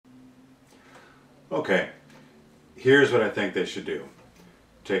Okay, here's what I think they should do.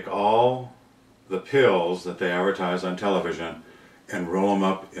 Take all the pills that they advertise on television and roll them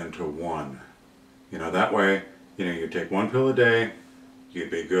up into one. You know, that way, you know, you take one pill a day,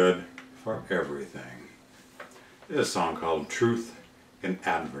 you'd be good for everything. This is a song called Truth in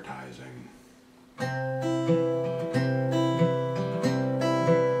Advertising.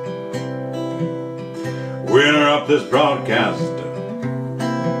 We interrupt this broadcast,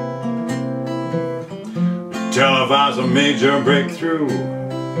 televise a major breakthrough,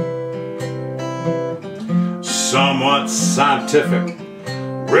 somewhat scientific,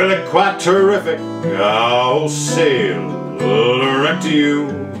 really quite terrific, wholesale, direct to you,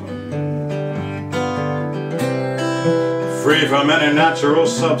 free from any natural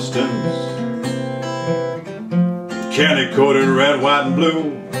substance, candy coated red, white and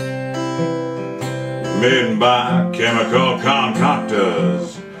blue, made by chemical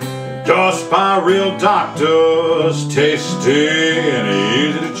concoctors, endorsed by real doctors, tasty and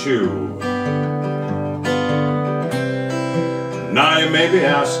easy to chew. Now you may be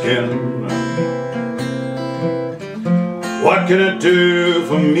asking, what can it do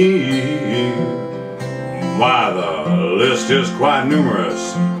for me? Why, the list is quite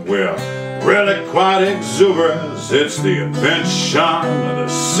numerous. We're really quite exuberous. It's the invention of the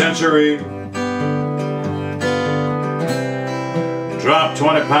century. Drop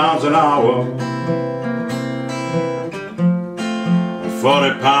 20 pounds an hour,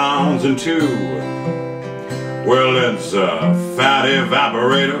 40 pounds in 2. Well, it's a fat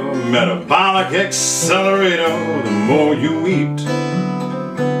evaporator, metabolic accelerator. The more you eat,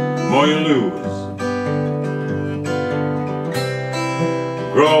 the more you lose.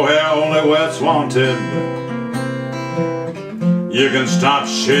 Grow hair only where it's wanted. You can stop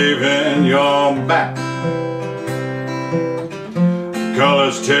shaving your back.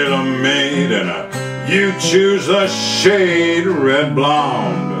 Colors tailor-made, and you choose a shade: red,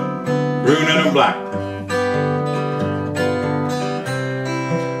 blonde, brunette, and black.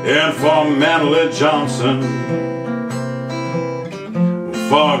 And for Manly Johnson,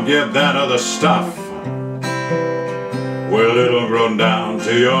 forget that other stuff. Well, it'll grow down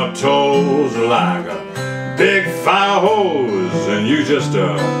to your toes like a big fire hose, and you just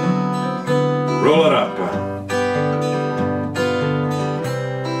roll it up.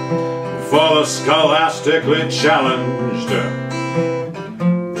 For the scholastically challenged,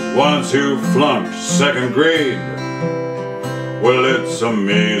 ones who flunked 2nd grade, well, it's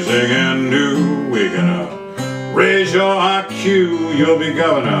amazing and new. We're gonna raise your IQ. You'll be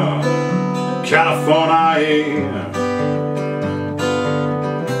governor, California.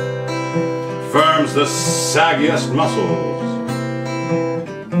 Firms the saggiest muscles,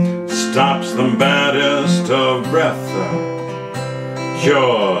 stops the baddest of breath,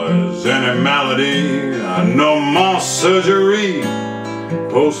 cures any malady, no more surgery,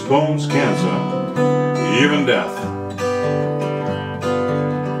 postpones cancer, even death.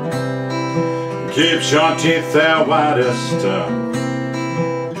 Keeps your teeth their whitest,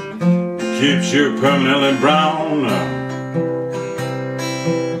 keeps you permanently brown.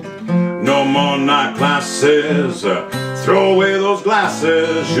 No more night classes, throw away those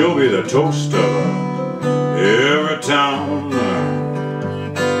glasses. You'll be the toast of every town.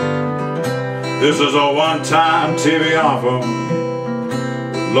 This is a one-time TV offer,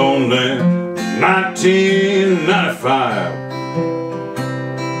 lonely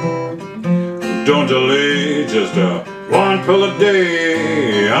 $19.95. Don't delay, just one pill a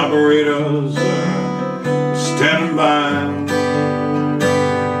day. Operators standing by.